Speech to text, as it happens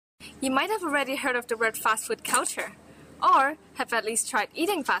You might have already heard of the word fast food culture, or have at least tried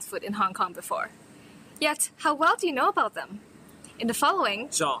eating fast food in Hong Kong before. Yet, how well do you know about them? In the following,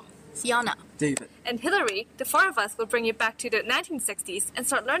 John, Fiona, David, and Hillary, the four of us will bring you back to the 1960s and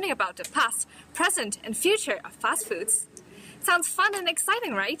start learning about the past, present, and future of fast foods. Sounds fun and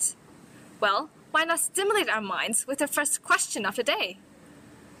exciting, right? Well, why not stimulate our minds with the first question of the day?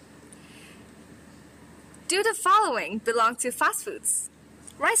 Do the following belong to fast foods?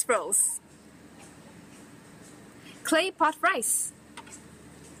 Rice rolls, clay pot rice,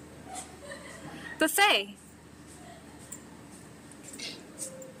 buffet,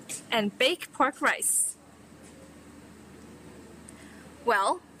 and baked pork rice.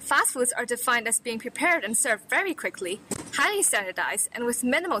 Well, fast foods are defined as being prepared and served very quickly, highly standardized, and with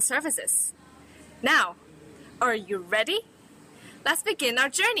minimal services. Now, are you ready? Let's begin our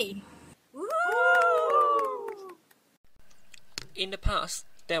journey! In the past,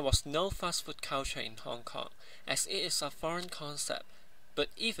 there was no fast food culture in Hong Kong, as it is a foreign concept. But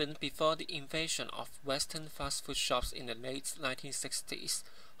even before the invasion of Western fast food shops in the late 1960s,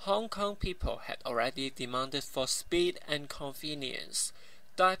 Hong Kong people had already demanded for speed and convenience.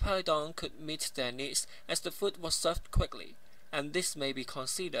 Dai Pai Dong could meet their needs as the food was served quickly, and this may be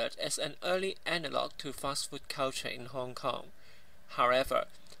considered as an early analog to fast food culture in Hong Kong. However,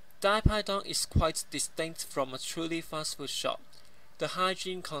 Dai Pai Dong is quite distinct from a truly fast food shop. The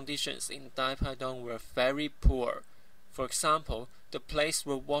hygiene conditions in Dai Pai Dong were very poor. For example, the plates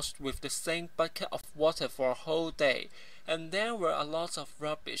were washed with the same bucket of water for a whole day, and there were a lot of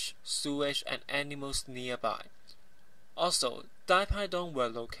rubbish, sewage, and animals nearby. Also, Dai Pai Dong were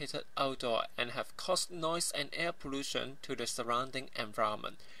located outdoor and have caused noise and air pollution to the surrounding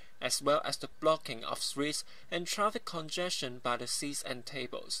environment, as well as the blocking of streets and traffic congestion by the seats and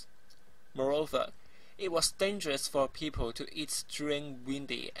tables. Moreover, it was dangerous for people to eat during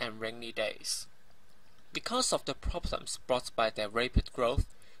windy and rainy days. Because of the problems brought by their rapid growth,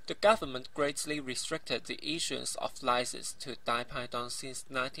 the government greatly restricted the issuance of license to Dai Pai Dong since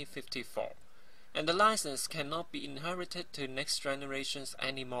 1954, and the license cannot be inherited to next generations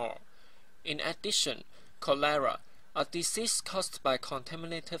anymore. In addition, cholera, a disease caused by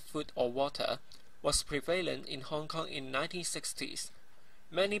contaminated food or water, was prevalent in Hong Kong in 1960s.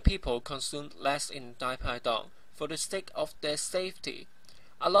 Many people consumed less in Dai Pai Dong for the sake of their safety.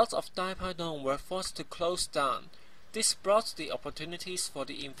 A lot of Dai Pai Dong were forced to close down. This brought the opportunities for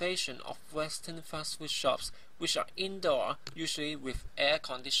the invasion of Western fast food shops, which are indoor, usually with air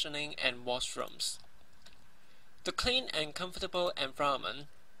conditioning and washrooms. The clean and comfortable environment,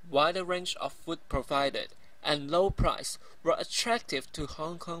 wider range of food provided, and low price were attractive to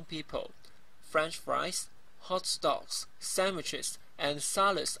Hong Kong people. French fries, hot dogs, sandwiches, and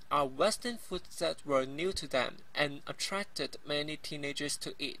salads are Western foods that were new to them and attracted many teenagers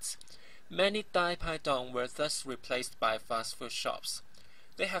to eat. Many Dai Pai Dong were thus replaced by fast food shops.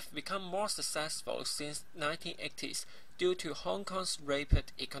 They have become more successful since 1980s due to Hong Kong's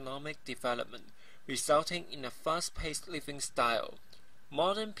rapid economic development, resulting in a fast-paced living style.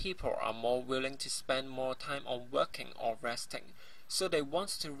 Modern people are more willing to spend more time on working or resting, so they want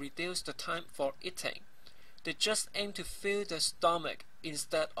to reduce the time for eating. They just aim to fill the stomach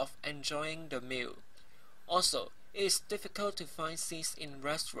instead of enjoying the meal. Also, it is difficult to find seats in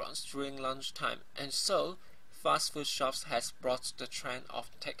restaurants during lunchtime, and so fast food shops has brought the trend of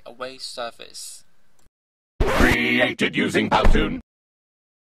takeaway service. Created using Powtoon.